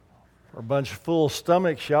For a bunch of full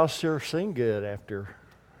stomachs, y'all sure seem good after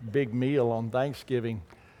a big meal on Thanksgiving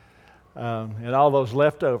and all those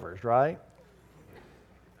leftovers, right?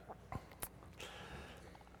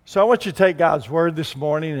 So I want you to take God's Word this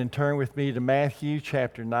morning and turn with me to Matthew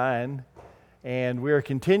chapter 9. And we are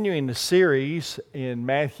continuing the series in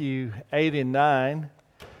Matthew 8 and 9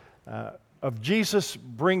 of Jesus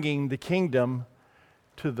bringing the kingdom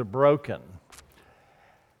to the broken.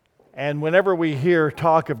 And whenever we hear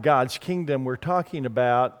talk of God's kingdom, we're talking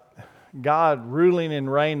about God ruling and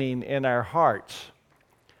reigning in our hearts.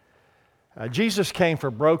 Jesus came for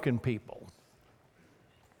broken people.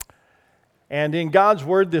 And in God's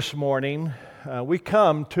Word this morning, we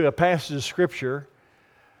come to a passage of Scripture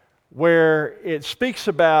where it speaks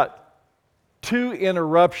about two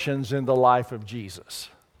interruptions in the life of Jesus.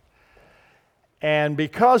 And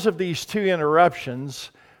because of these two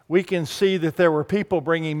interruptions, we can see that there were people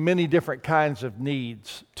bringing many different kinds of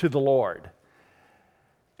needs to the Lord.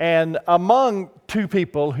 And among two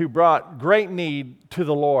people who brought great need to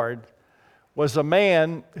the Lord was a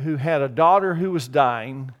man who had a daughter who was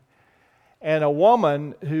dying and a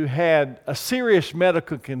woman who had a serious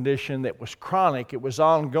medical condition that was chronic, it was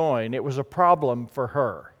ongoing, it was a problem for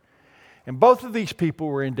her. And both of these people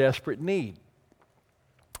were in desperate need.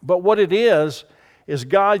 But what it is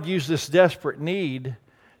God used this desperate need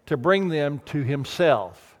to bring them to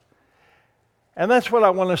Himself. And that's what I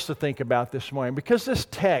want us to think about this morning, because this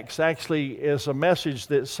text actually is a message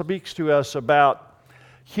that speaks to us about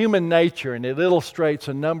human nature, and it illustrates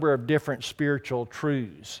a number of different spiritual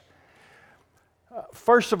truths.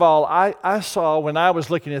 First of all, I saw when I was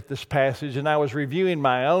looking at this passage and I was reviewing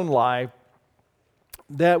my own life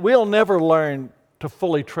that we'll never learn to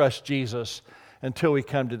fully trust Jesus until we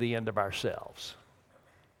come to the end of ourselves.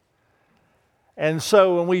 And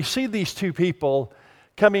so when we see these two people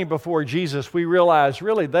coming before Jesus, we realize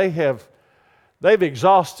really they've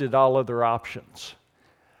exhausted all other options.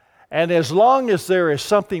 And as long as there is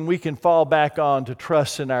something we can fall back on to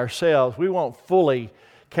trust in ourselves, we won't fully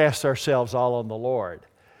cast ourselves all on the Lord.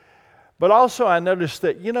 But also I noticed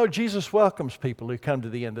that, Jesus welcomes people who come to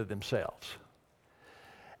the end of themselves.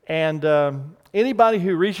 And anybody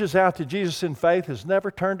who reaches out to Jesus in faith has never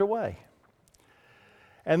turned away.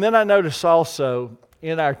 And then I notice also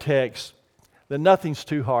in our text that nothing's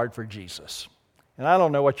too hard for Jesus. And I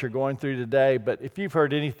don't know what you're going through today, but if you've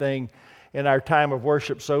heard anything in our time of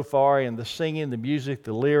worship so far, in the singing, the music,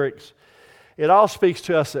 the lyrics, it all speaks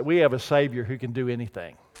to us that we have a Savior who can do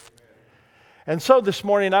anything. And so this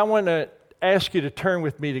morning I want to ask you to turn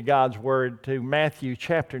with me to God's Word, to Matthew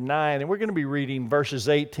chapter 9, and we're going to be reading verses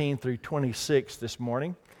 18 through 26 this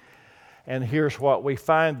morning. And here's what we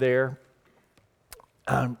find there.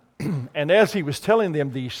 And as he was telling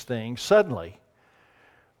them these things, suddenly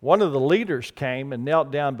one of the leaders came and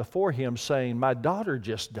knelt down before him, saying, "My daughter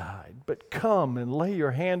just died, but come and lay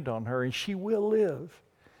your hand on her, and she will live."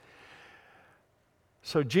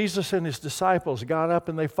 So Jesus and his disciples got up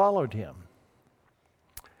and they followed him.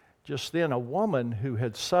 Just then a woman who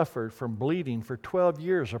had suffered from bleeding for 12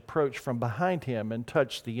 years approached from behind him and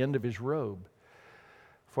touched the end of his robe.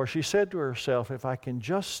 For she said to herself, "If I can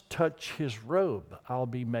just touch his robe, I'll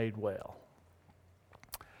be made well."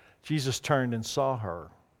 Jesus turned and saw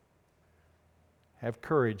her. "Have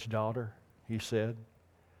courage, daughter," he said.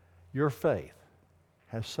 "Your faith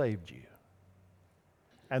has saved you."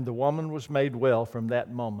 And the woman was made well from that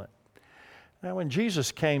moment. Now when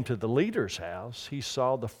Jesus came to the leader's house, he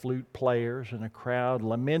saw the flute players and a crowd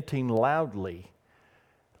lamenting loudly.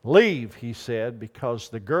 "Leave," he said, "because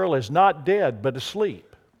the girl is not dead, but asleep."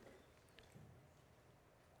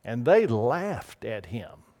 And they laughed at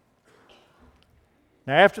him.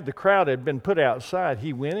 Now after the crowd had been put outside,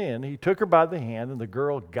 he went in, he took her by the hand, and the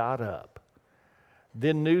girl got up.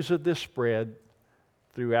 Then news of this spread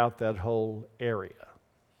throughout that whole area.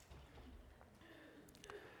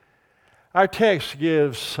 Our text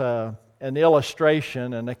gives an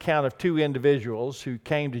illustration, an account of two individuals who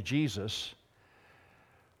came to Jesus,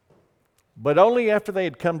 but only after they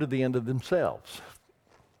had come to the end of themselves.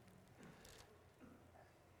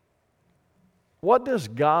 What does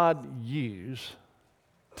God use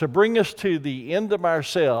to bring us to the end of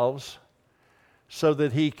ourselves so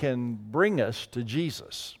that He can bring us to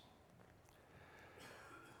Jesus?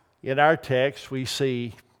 In our text, we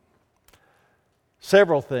see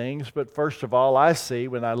several things, but first of all, I see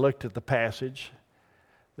when I looked at the passage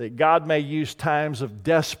that God may use times of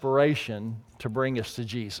desperation to bring us to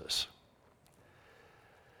Jesus.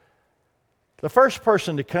 The first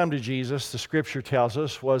person to come to Jesus, the Scripture tells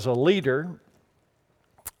us, was a leader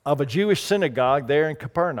of a Jewish synagogue there in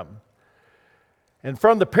Capernaum. And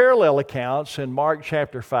from the parallel accounts in Mark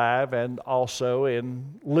chapter 5 and also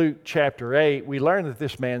in Luke chapter 8, we learn that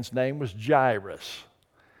this man's name was Jairus.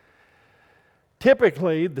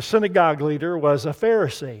 Typically, the synagogue leader was a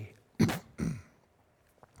Pharisee.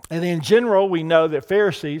 And in general, we know that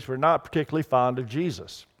Pharisees were not particularly fond of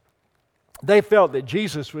Jesus. They felt that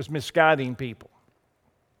Jesus was misguiding people.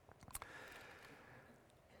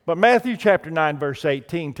 But Matthew chapter 9, verse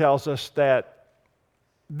 18 tells us that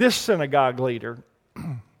this synagogue leader,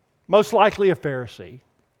 most likely a Pharisee,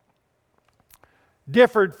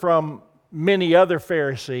 differed from many other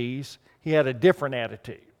Pharisees. He had a different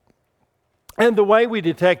attitude. And the way we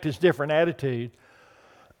detect his different attitude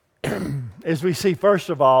is we see, first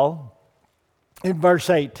of all, in verse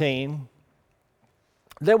 18,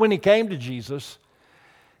 that when he came to Jesus,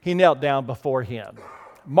 he knelt down before him.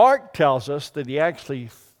 Mark tells us that he actually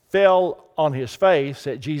fell on his face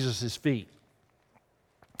at Jesus' feet.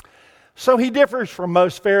 So he differs from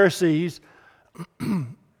most Pharisees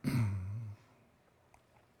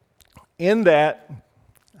in that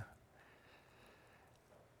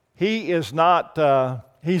he is not,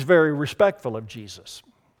 he's very respectful of Jesus.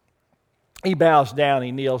 He bows down,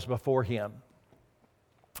 he kneels before him.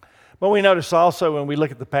 But we notice also when we look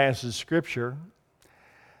at the passage of Scripture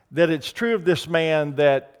that it's true of this man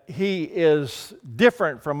that he is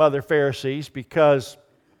different from other Pharisees because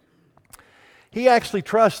he actually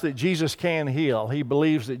trusts that Jesus can heal. He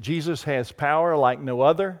believes that Jesus has power like no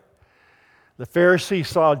other. The Pharisees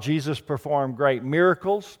saw Jesus perform great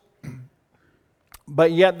miracles.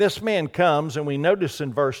 But yet this man comes, and we notice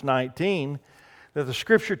in verse 19 that the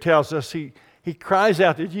Scripture tells us he cries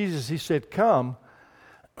out to Jesus. He said, "Come,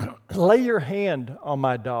 lay your hand on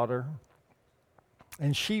my daughter,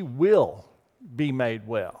 and she will be made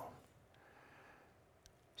well."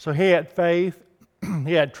 So he had faith,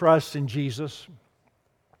 he had trust in Jesus,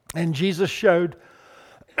 and Jesus showed,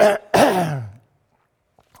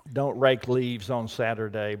 don't rake leaves on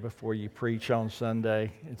Saturday before you preach on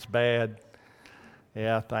Sunday. It's bad.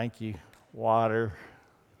 Yeah, thank you. Water,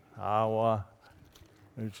 agua,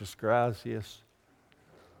 muchas gracias.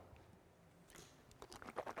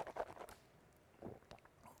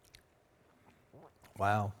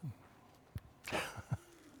 Wow.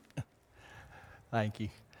 Thank you.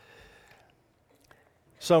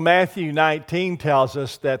 So Matthew 19 tells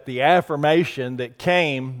us that the affirmation that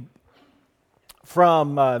came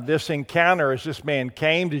from this encounter as this man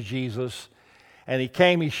came to Jesus, and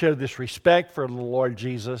he showed this respect for the Lord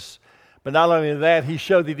Jesus. But not only that, he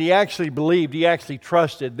showed that he actually believed, he actually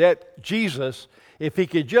trusted that Jesus, if he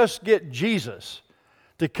could just get Jesus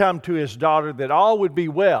to come to his daughter, that all would be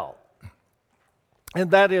well.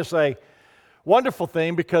 And that is a wonderful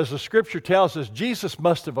thing because the Scripture tells us Jesus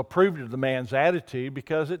must have approved of the man's attitude,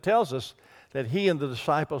 because it tells us that he and the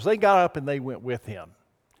disciples, they got up and they went with him.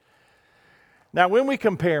 Now, when we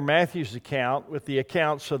compare Matthew's account with the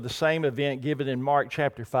accounts of the same event given in Mark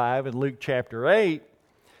chapter 5 and Luke chapter 8,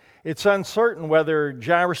 it's uncertain whether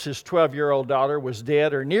Jairus' 12-year-old daughter was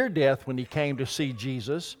dead or near death when he came to see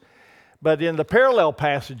Jesus. But in the parallel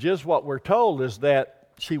passages, what we're told is that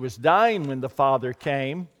she was dying when the father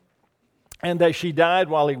came, and that she died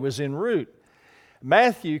while he was en route.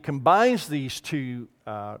 Matthew combines these two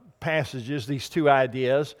passages, these two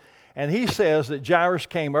ideas, and he says that Jairus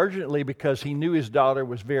came urgently because he knew his daughter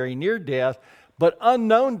was very near death, but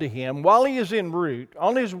unknown to him, while he is en route,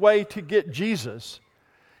 on his way to get Jesus,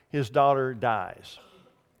 his daughter dies.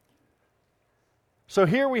 So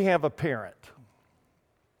here we have a parent.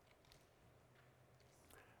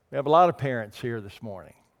 We have a lot of parents here this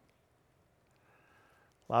morning.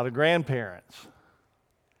 A lot of grandparents.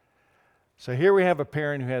 So here we have a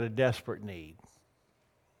parent who had a desperate need.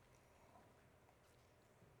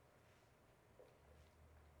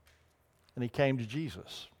 And he came to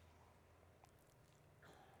Jesus.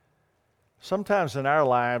 Sometimes in our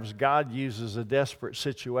lives, God uses a desperate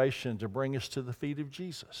situation to bring us to the feet of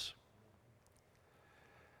Jesus.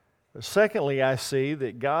 But secondly, I see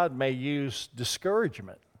that God may use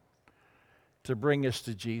discouragement to bring us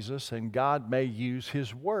to Jesus, and God may use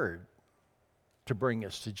His Word to bring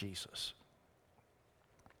us to Jesus.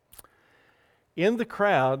 In the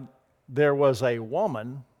crowd, there was a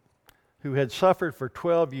woman who had suffered for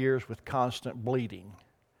 12 years with constant bleeding.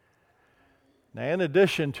 Now, in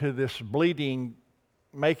addition to this bleeding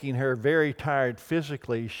making her very tired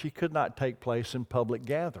physically, she could not take place in public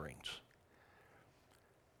gatherings.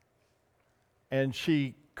 And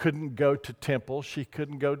she couldn't go to temples, she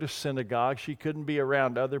couldn't go to synagogues, she couldn't be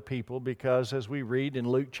around other people because, as we read in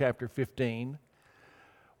Luke chapter 15,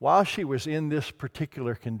 while she was in this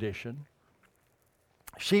particular condition,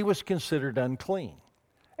 she was considered unclean.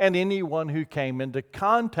 And anyone who came into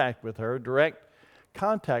contact with her, direct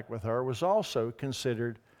contact with her, was also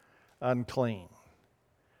considered unclean.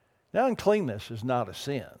 Now, uncleanness is not a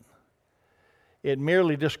sin. It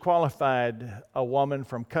merely disqualified a woman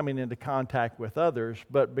from coming into contact with others,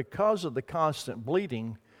 but because of the constant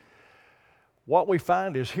bleeding, what we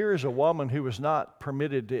find is here is a woman who was not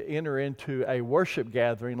permitted to enter into a worship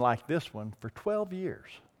gathering like this one for 12 years.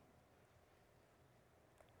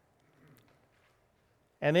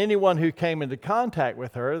 And anyone who came into contact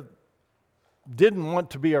with her didn't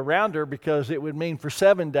want to be around her because it would mean for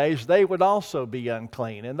 7 days they would also be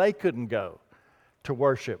unclean and they couldn't go to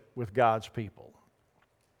worship with God's people.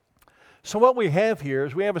 So what we have here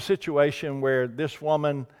is we have a situation where this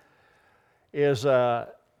woman has a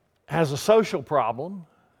social problem,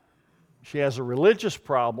 she has a religious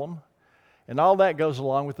problem, and all that goes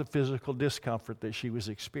along with the physical discomfort that she was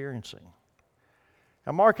experiencing.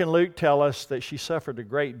 Now, Mark and Luke tell us that she suffered a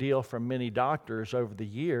great deal from many doctors over the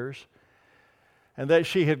years, and that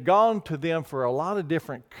she had gone to them for a lot of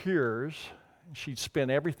different cures. She'd spent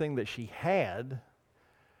everything that she had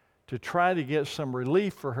to try to get some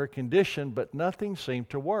relief for her condition, but nothing seemed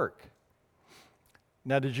to work.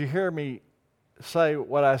 Now, did you hear me say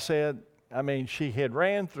what I said? I mean, she had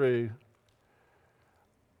ran through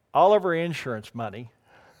all of her insurance money,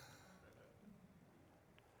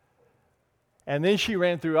 and then she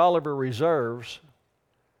ran through all of her reserves,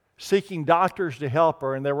 seeking doctors to help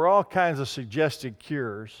her, and there were all kinds of suggested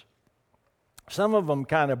cures. Some of them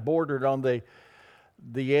kind of bordered on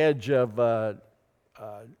the edge of a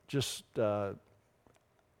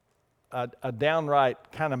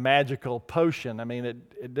downright kind of magical potion. I mean,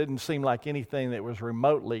 it didn't seem like anything that was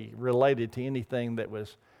remotely related to anything that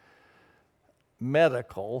was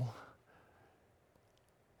medical,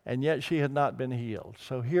 and yet she had not been healed.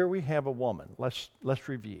 So here we have a woman. Let's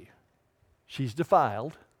review. She's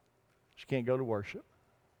defiled. She can't go to worship.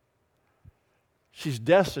 She's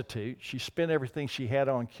destitute. She spent everything she had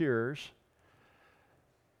on cures.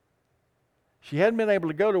 She hadn't been able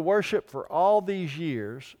to go to worship for all these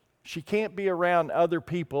years. She can't be around other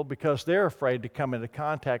people because they're afraid to come into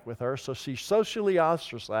contact with her, so she's socially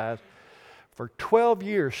ostracized. For 12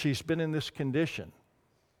 years, she's been in this condition.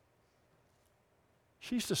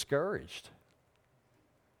 She's discouraged.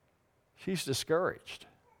 She's discouraged.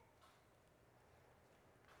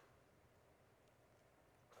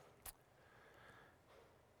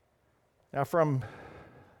 Now, from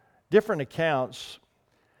different accounts,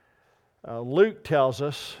 Luke tells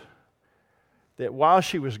us that while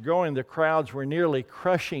she was going, the crowds were nearly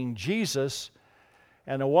crushing Jesus,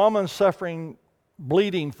 and a woman suffering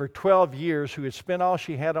bleeding for 12 years who had spent all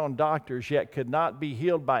she had on doctors yet could not be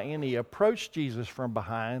healed by any approached Jesus from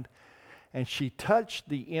behind, and she touched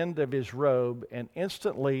the end of his robe, and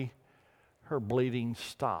instantly her bleeding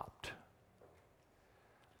stopped.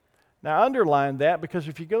 Now, underline that, because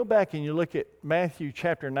if you go back and you look at Matthew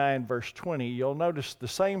chapter 9, verse 20, you'll notice the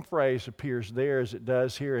same phrase appears there as it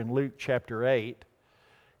does here in Luke chapter 8.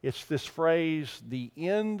 It's this phrase, the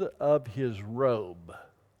end of his robe.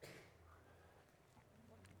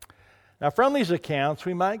 Now, from these accounts,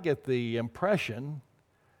 we might get the impression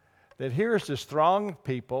that here's this throng of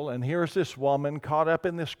people, and here's this woman caught up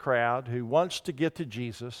in this crowd who wants to get to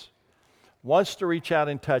Jesus, wants to reach out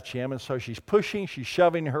and touch him, and so she's pushing, she's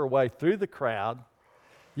shoving her way through the crowd.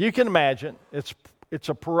 You can imagine, it's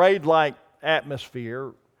a parade-like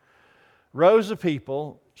atmosphere. Rows of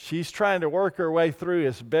people, she's trying to work her way through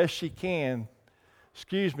as best she can.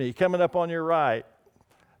 Excuse me, coming up on your right,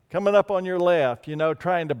 coming up on your left,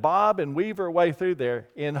 trying to bob and weave her way through there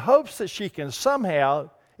in hopes that she can somehow,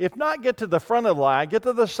 if not get to the front of the line, get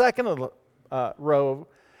to the second row,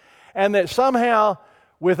 and that somehow,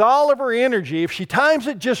 with all of her energy, if she times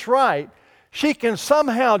it just right, she can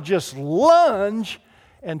somehow just lunge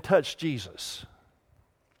and touch Jesus.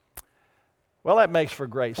 Well, that makes for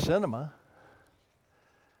great cinema,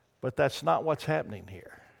 but that's not what's happening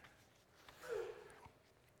here.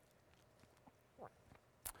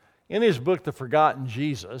 In his book, The Forgotten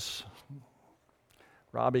Jesus,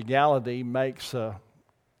 Robbie Galladay makes a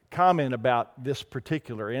comment about this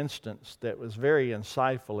particular instance that was very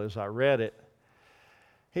insightful as I read it.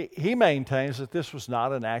 He maintains that this was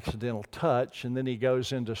not an accidental touch, and then he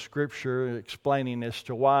goes into Scripture explaining as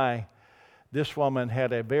to why this woman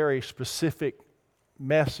had a very specific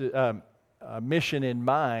mission in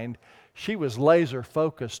mind. She was laser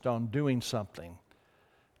focused on doing something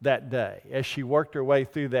that day as she worked her way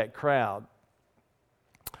through that crowd.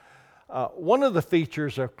 One of the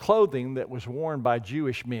features of clothing that was worn by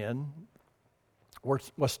Jewish men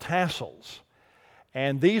was tassels.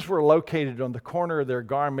 And these were located on the corner of their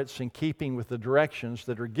garments in keeping with the directions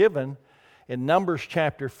that are given in Numbers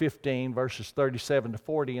chapter 15, verses 37 to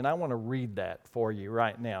 40. And I want to read that for you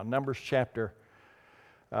right now. Numbers chapter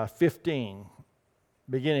 15,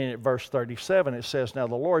 beginning at verse 37, it says, "Now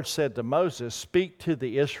the Lord said to Moses, speak to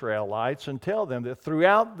the Israelites and tell them that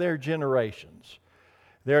throughout their generations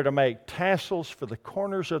they're to make tassels for the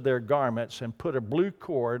corners of their garments and put a blue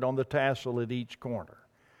cord on the tassel at each corner.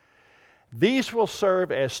 These will serve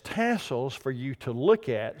as tassels for you to look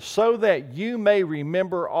at, so that you may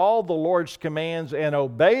remember all the Lord's commands and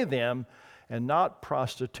obey them, and not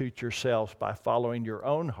prostitute yourselves by following your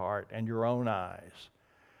own heart and your own eyes.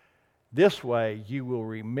 This way you will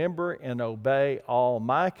remember and obey all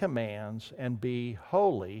my commands and be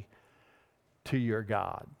holy to your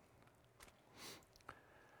God."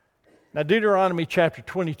 Now, Deuteronomy chapter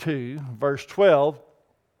 22, verse 12,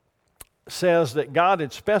 says that God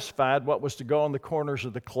had specified what was to go on the corners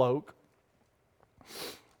of the cloak.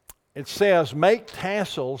 It says, "Make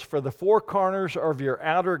tassels for the four corners of your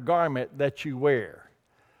outer garment that you wear."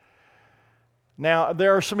 Now,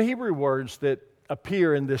 there are some Hebrew words that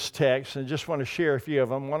appear in this text, and I just want to share a few of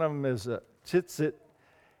them. One of them is tzitzit,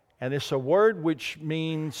 and it's a word which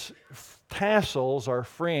means tassels or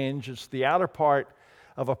fringe. It's the outer part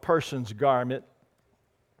of a person's garment.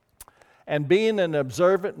 And being an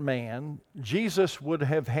observant man, Jesus would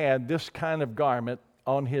have had this kind of garment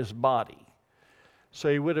on his body. So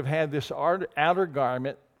he would have had this outer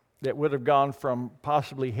garment that would have gone from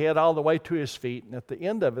possibly head all the way to his feet, and at the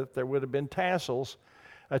end of it there would have been tassels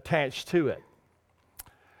attached to it.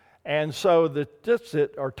 And so the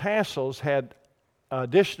tzitzit or tassels had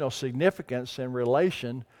additional significance in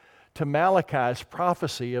relation to Malachi's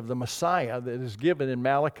prophecy of the Messiah that is given in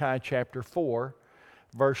Malachi chapter 4,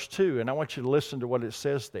 verse 2. And I want you to listen to what it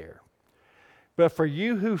says there. "But for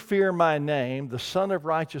you who fear my name, the Son of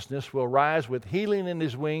Righteousness will rise with healing in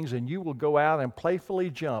his wings, and you will go out and playfully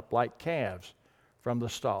jump like calves from the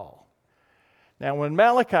stall." Now, when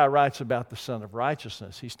Malachi writes about the Son of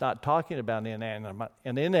Righteousness, he's not talking about an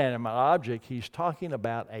inanimate object. He's talking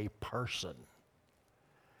about a person.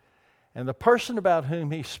 And the person about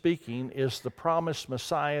whom he's speaking is the promised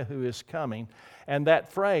Messiah who is coming. And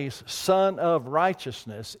that phrase, Son of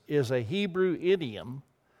Righteousness, is a Hebrew idiom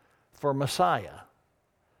for Messiah.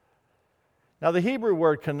 Now, the Hebrew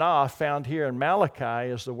word kanah found here in Malachi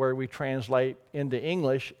is the word we translate into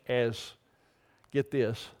English as, get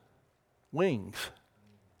this, wings.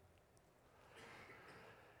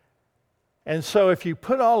 And so if you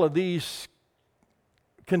put all of these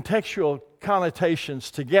contextual connotations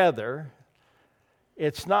together,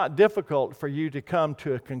 it's not difficult for you to come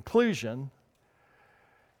to a conclusion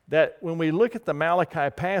that when we look at the Malachi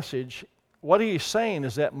passage, what he's saying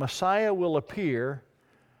is that Messiah will appear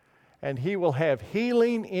and he will have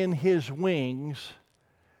healing in his wings,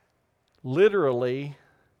 literally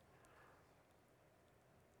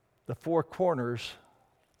the four corners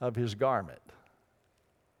of his garment.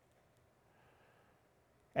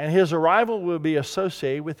 And his arrival will be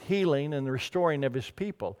associated with healing and the restoring of his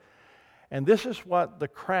people. And this is what the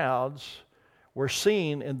crowds were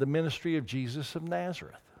seeing in the ministry of Jesus of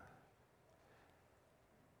Nazareth.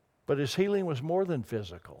 But his healing was more than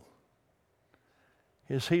physical.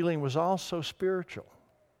 His healing was also spiritual.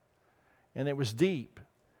 And it was deep.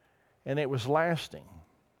 And it was lasting.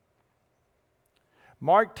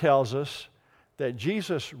 Mark tells us that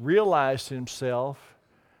Jesus realized himself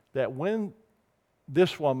that when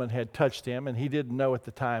this woman had touched him, and he didn't know at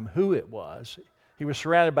the time who it was. He was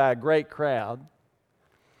surrounded by a great crowd.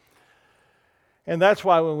 And that's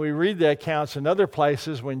why when we read the accounts in other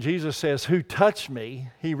places, when Jesus says, "Who touched me?"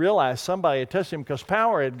 he realized somebody had touched him because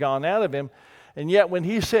power had gone out of him. And yet when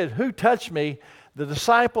he said, "Who touched me?" the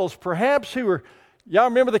disciples, perhaps who were, y'all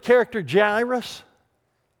remember the character Jairus?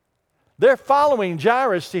 They're following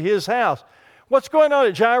Jairus to his house. What's going on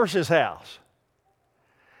at Jairus' house?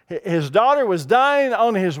 His daughter was dying.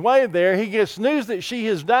 On his way there, he gets news that she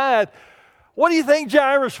has died. What do you think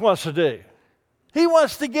Jairus wants to do? He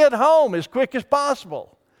wants to get home as quick as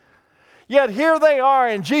possible. Yet here they are,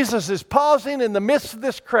 and Jesus is pausing in the midst of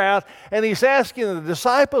this crowd, and he's asking the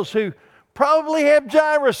disciples, who probably have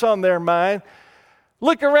Jairus on their mind,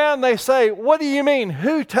 look around and they say, "What do you mean?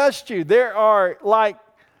 Who touched you?" There are like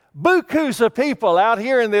bukus of people out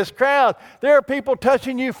here in this crowd. There are people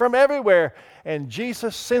touching you from everywhere. And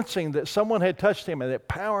Jesus, sensing that someone had touched him and that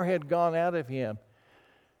power had gone out of him,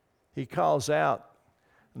 he calls out,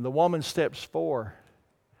 and the woman steps forward,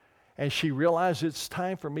 and she realizes it's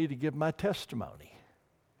time for me to give my testimony.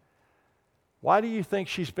 Why do you think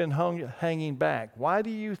she's been hanging back? Why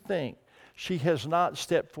do you think she has not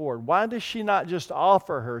stepped forward? Why does she not just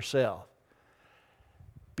offer herself?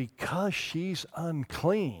 Because she's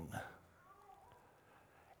unclean.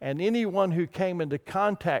 And anyone who came into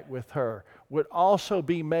contact with her would also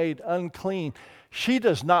be made unclean. She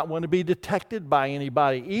does not want to be detected by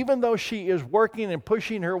anybody, even though she is working and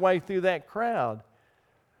pushing her way through that crowd.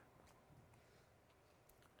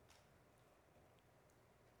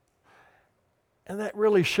 And that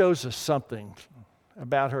really shows us something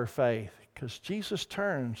about her faith, because Jesus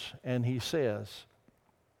turns and he says,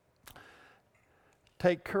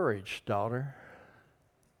 "Take courage, daughter.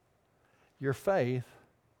 Your faith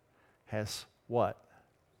has" what?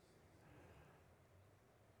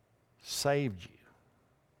 "Saved you."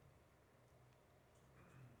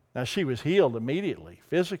 Now, she was healed immediately,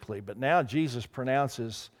 physically, but now Jesus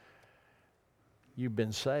pronounces, "You've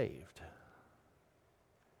been saved."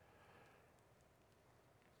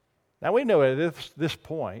 Now, we know at this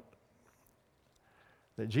point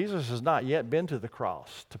that Jesus has not yet been to the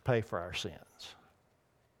cross to pay for our sins.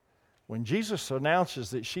 When Jesus announces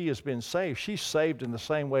that she has been saved, she's saved in the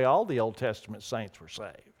same way all the Old Testament saints were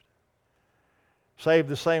saved. Saved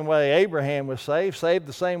the same way Abraham was saved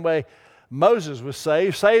the same way Moses was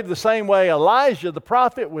saved the same way Elijah the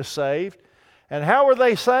prophet was saved. And how were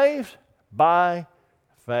they saved? By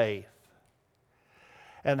faith.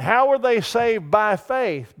 And how were they saved by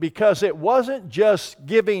faith? Because it wasn't just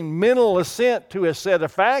giving mental assent to a set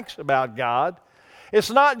of facts about God.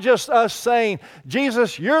 It's not just us saying,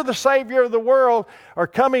 "Jesus, you're the Savior of the world," or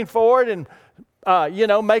coming forward and,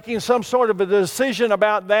 making some sort of a decision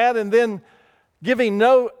about that and then giving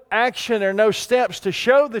no action or no steps to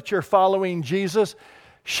show that you're following Jesus.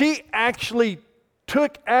 She actually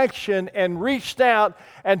took action and reached out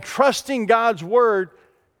and trusting God's Word.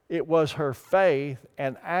 It was her faith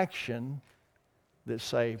and action that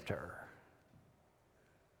saved her.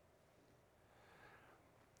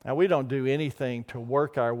 Now, we don't do anything to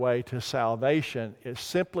work our way to salvation. It's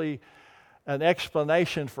simply an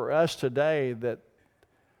explanation for us today that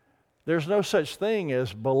there's no such thing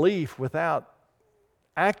as belief without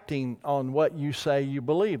acting on what you say you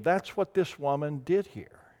believe. That's what this woman did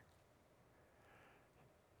here.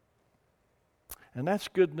 And that's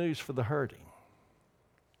good news for the hurting.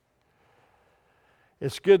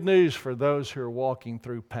 It's good news for those who are walking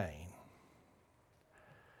through pain.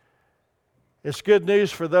 It's good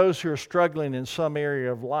news for those who are struggling in some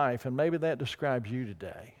area of life, and maybe that describes you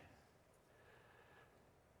today.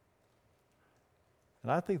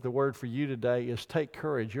 And I think the word for you today is take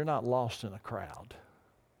courage. You're not lost in a crowd.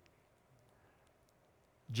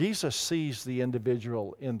 Jesus sees the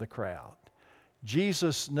individual in the crowd.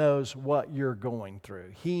 Jesus knows what you're going through.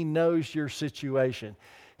 He knows your situation.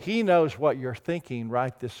 He knows what you're thinking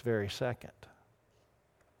right this very second.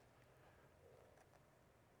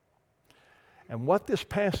 And what this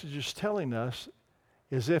passage is telling us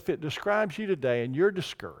is if it describes you today and you're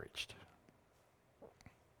discouraged,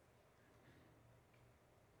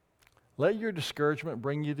 let your discouragement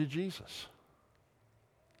bring you to Jesus.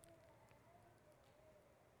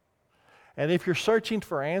 And if you're searching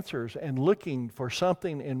for answers and looking for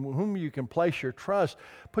something in whom you can place your trust,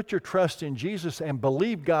 put your trust in Jesus and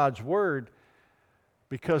believe God's Word,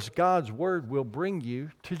 because God's Word will bring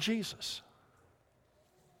you to Jesus.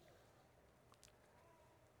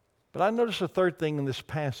 But I notice a third thing in this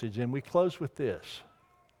passage, and we close with this.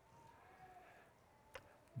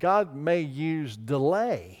 God may use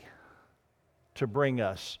delay to bring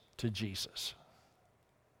us to Jesus.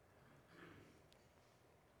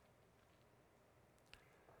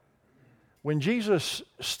 When Jesus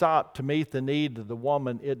stopped to meet the need of the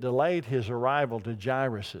woman, it delayed his arrival to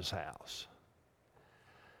Jairus' house.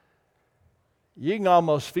 You can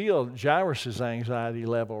almost feel Jairus' anxiety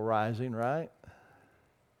level rising, right?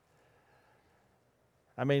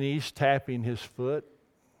 I mean, he's tapping his foot.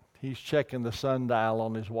 He's checking the sundial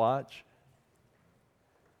on his watch.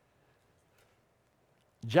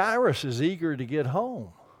 Jairus is eager to get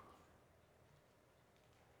home.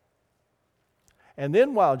 And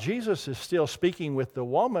then while Jesus is still speaking with the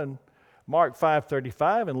woman, Mark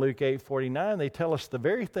 5:35 and Luke 8:49, they tell us the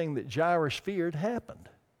very thing that Jairus feared happened.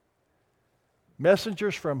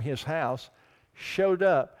 Messengers from his house showed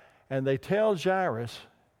up and they tell Jairus,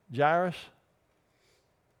 "Jairus,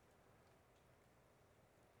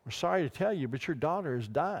 we're sorry to tell you, but your daughter has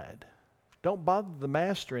died. Don't bother the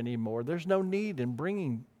master anymore. There's no need in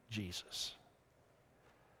bringing Jesus."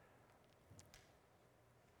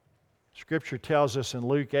 Scripture tells us in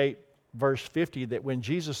Luke 8, verse 50, that when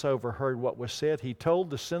Jesus overheard what was said, he told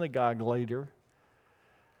the synagogue leader,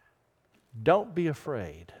 "Don't be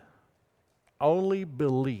afraid, only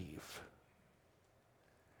believe,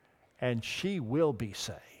 and she will be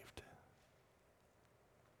saved.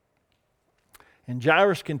 And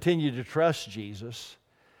Jairus continued to trust Jesus.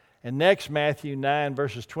 And next, Matthew 9,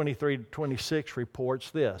 verses 23 to 26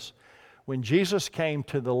 reports this. When Jesus came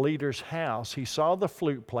to the leader's house, he saw the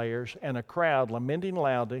flute players and a crowd lamenting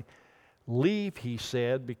loudly. Leave, he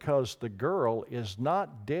said, because the girl is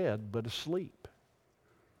not dead but asleep.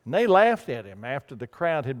 And they laughed at him. After the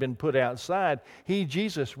crowd had been put outside, he,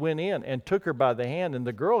 Jesus, went in and took her by the hand, and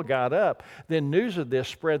the girl got up. Then news of this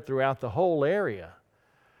spread throughout the whole area.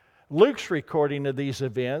 Luke's recording of these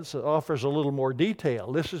events offers a little more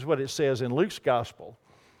detail. This is what it says in Luke's gospel.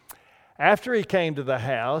 After he came to the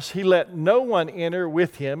house, he let no one enter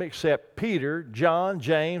with him except Peter, John,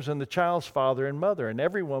 James, and the child's father and mother. And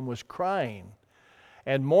everyone was crying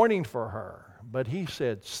and mourning for her. But he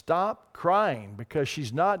said, "Stop crying, because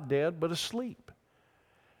she's not dead but asleep."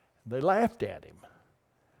 They laughed at him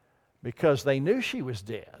because they knew she was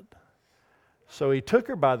dead. So he took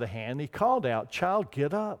her by the hand. He called out, "Child,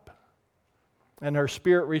 get up." And her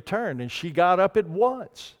spirit returned, and she got up at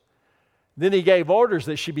once. Then he gave orders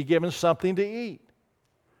that she be given something to eat.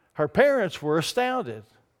 Her parents were astounded.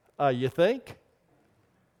 You think?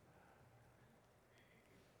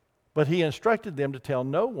 But he instructed them to tell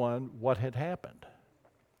no one what had happened.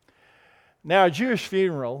 Now, a Jewish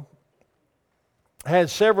funeral had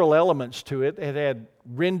several elements to it. It had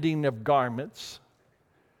rending of garments.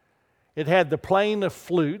 It had the playing of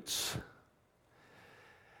flutes.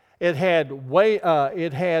 It had wailing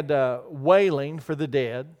for the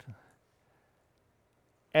dead.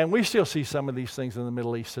 And we still see some of these things in the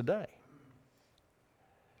Middle East today.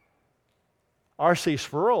 R.C.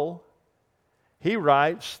 Sproul, he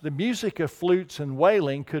writes, the music of flutes and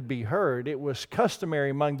wailing could be heard. It was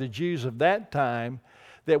customary among the Jews of that time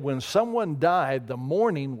that when someone died, the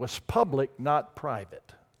mourning was public, not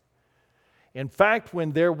private. In fact,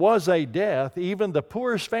 when there was a death, even the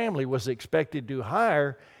poorest family was expected to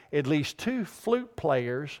hire at least 2 flute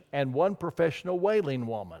players and 1 professional wailing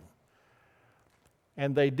woman.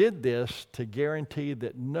 And they did this to guarantee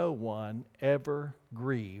that no one ever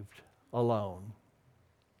grieved alone.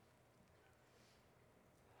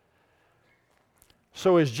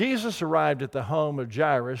 So as Jesus arrived at the home of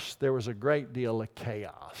Jairus, there was a great deal of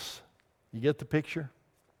chaos. You get the picture?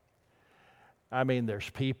 I mean, there's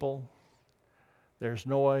people, there's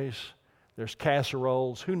noise, there's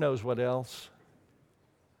casseroles, who knows what else?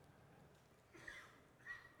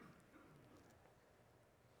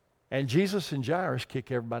 And Jesus and Jairus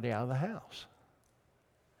kick everybody out of the house.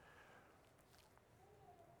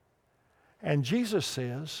 And Jesus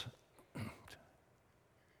says,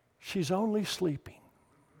 she's only sleeping.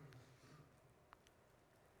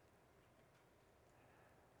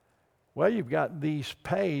 Well, you've got these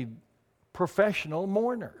paid professional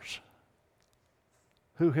mourners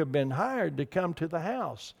who have been hired to come to the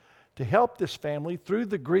house to help this family through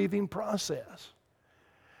the grieving process.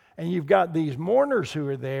 And you've got these mourners who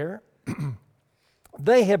are there.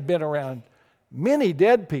 They have been around many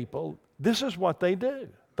dead people. This is what they do.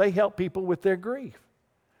 They help people with their grief.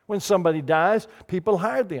 When somebody dies, people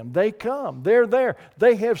hire them. They come. They're there.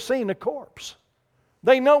 They have seen a corpse.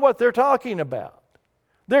 They know what they're talking about.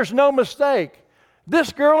 There's no mistake.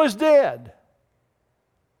 This girl is dead.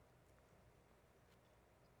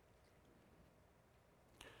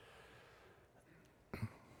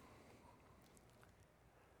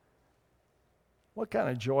 What kind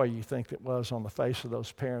of joy you think that was on the face of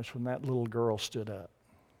those parents when that little girl stood up?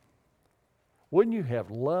 Wouldn't you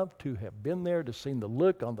have loved to have been there to see the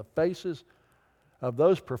look on the faces of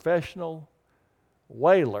those professional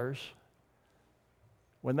wailers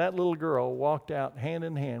when that little girl walked out hand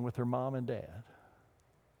in hand with her mom and dad?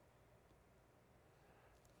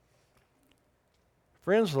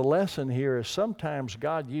 Friends, the lesson here is sometimes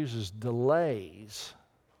God uses delays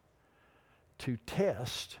to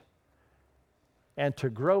test and to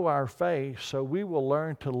grow our faith so we will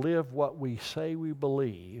learn to live what we say we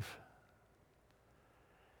believe,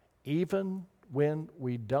 even when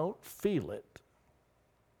we don't feel it,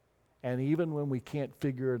 and even when we can't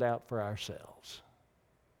figure it out for ourselves.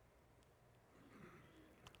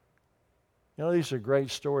 You know, these are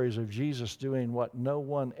great stories of Jesus doing what no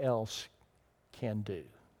one else can do.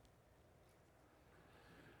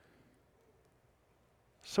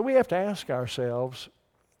 So we have to ask ourselves,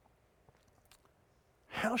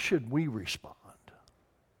 how should we respond?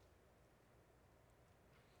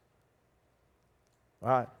 All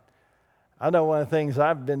right. I know one of the things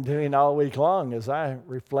I've been doing all week long as I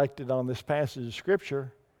reflected on this passage of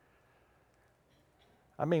Scripture.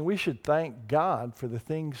 I mean, we should thank God for the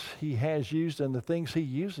things He has used and the things He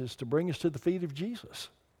uses to bring us to the feet of Jesus.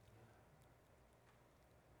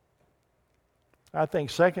 I think,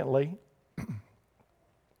 secondly,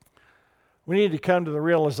 we need to come to the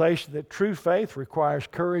realization that true faith requires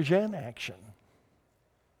courage and action.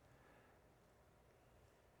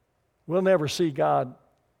 We'll never see God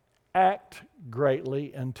act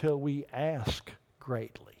greatly until we ask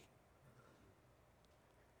greatly.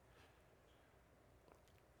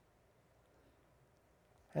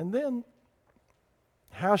 And then,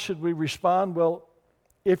 how should we respond? Well,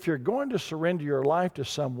 if you're going to surrender your life to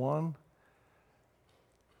someone,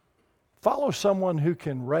 follow someone who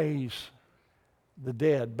can raise the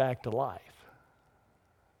dead back to life.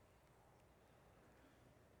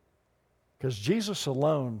 Because Jesus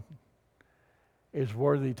alone is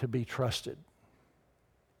worthy to be trusted.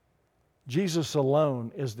 Jesus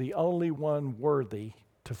alone is the only one worthy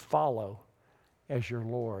to follow as your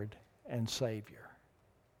Lord and Savior.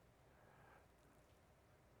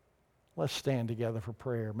 Let's stand together for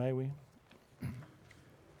prayer, may we?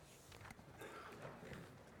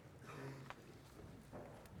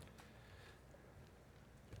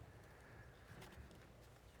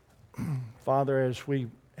 Father, as we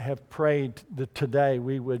have prayed today,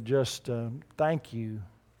 we would just thank you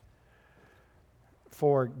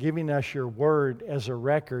for giving us your word as a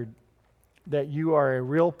record that you are a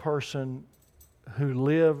real person who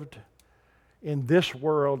lived in this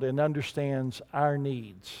world and understands our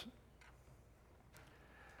needs.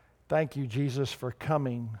 Thank you, Jesus, for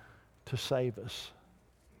coming to save us.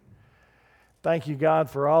 Thank you, God,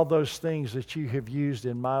 for all those things that you have used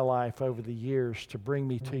in my life over the years to bring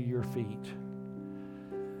me to your feet.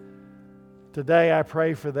 Today, I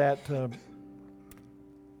pray for that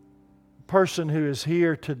person who is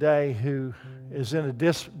here today who is in a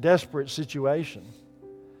desperate situation,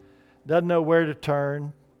 doesn't know where to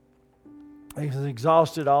turn, has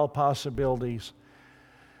exhausted all possibilities.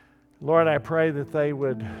 Lord, I pray that they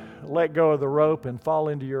would let go of the rope and fall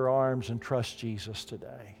into your arms and trust Jesus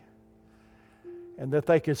today, and that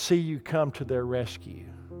they could see you come to their rescue.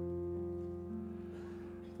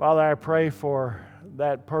 Father, I pray for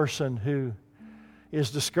that person who is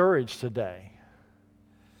discouraged today,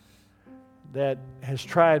 that has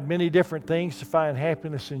tried many different things to find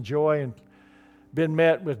happiness and joy and been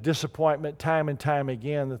met with disappointment time and time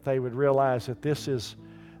again, that they would realize that this is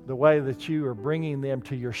the way that you are bringing them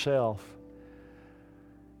to yourself.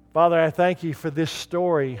 Father, I thank you for this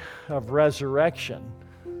story of resurrection,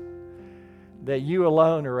 that you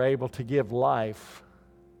alone are able to give life,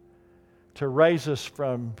 to raise us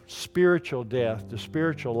from spiritual death to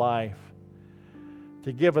spiritual life,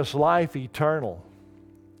 to give us life eternal.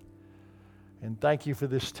 And thank you for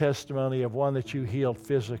this testimony of one that you healed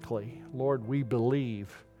physically. Lord, we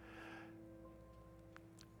believe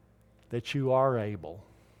that you are able.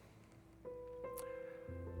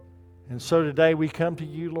 And so today we come to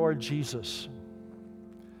you, Lord Jesus.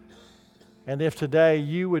 And if today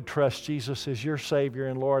you would trust Jesus as your Savior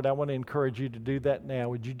and Lord, I want to encourage you to do that now.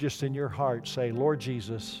 Would you just in your heart say, Lord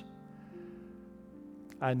Jesus,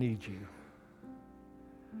 I need you.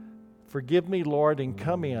 Forgive me, Lord, and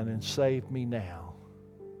come in and save me now.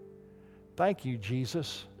 Thank you,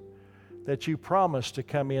 Jesus, that you promised to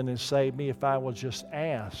come in and save me if I will just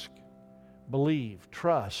ask, believe,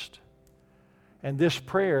 trust. And this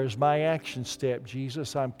prayer is my action step,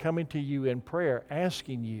 Jesus. I'm coming to you in prayer,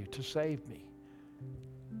 asking you to save me.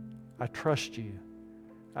 I trust you.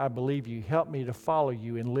 I believe you. Help me to follow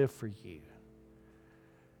you and live for you.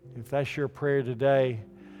 If that's your prayer today,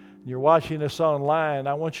 and you're watching us online,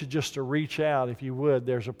 I want you just to reach out, if you would.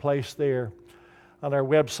 There's a place there on our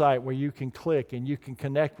website where you can click and you can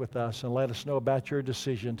connect with us and let us know about your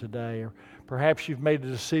decision today. Or perhaps you've made a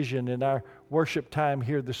decision in our worship time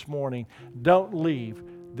here this morning. Don't leave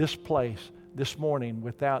this place this morning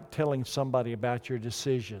without telling somebody about your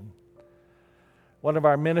decision. One of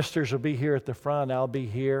our ministers will be here at the front. I'll be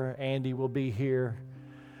here. Andy will be here.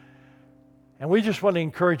 And we just want to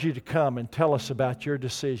encourage you to come and tell us about your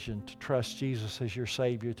decision to trust Jesus as your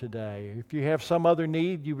Savior today. If you have some other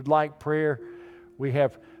need you would like prayer, we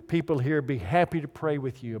have people here be happy to pray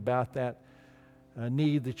with you about that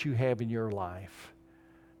need that you have in your life.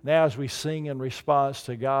 Now, as we sing in response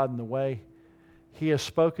to God and the way He has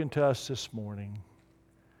spoken to us this morning,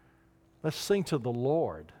 let's sing to the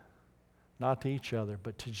Lord, not to each other,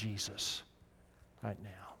 but to Jesus right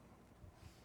now.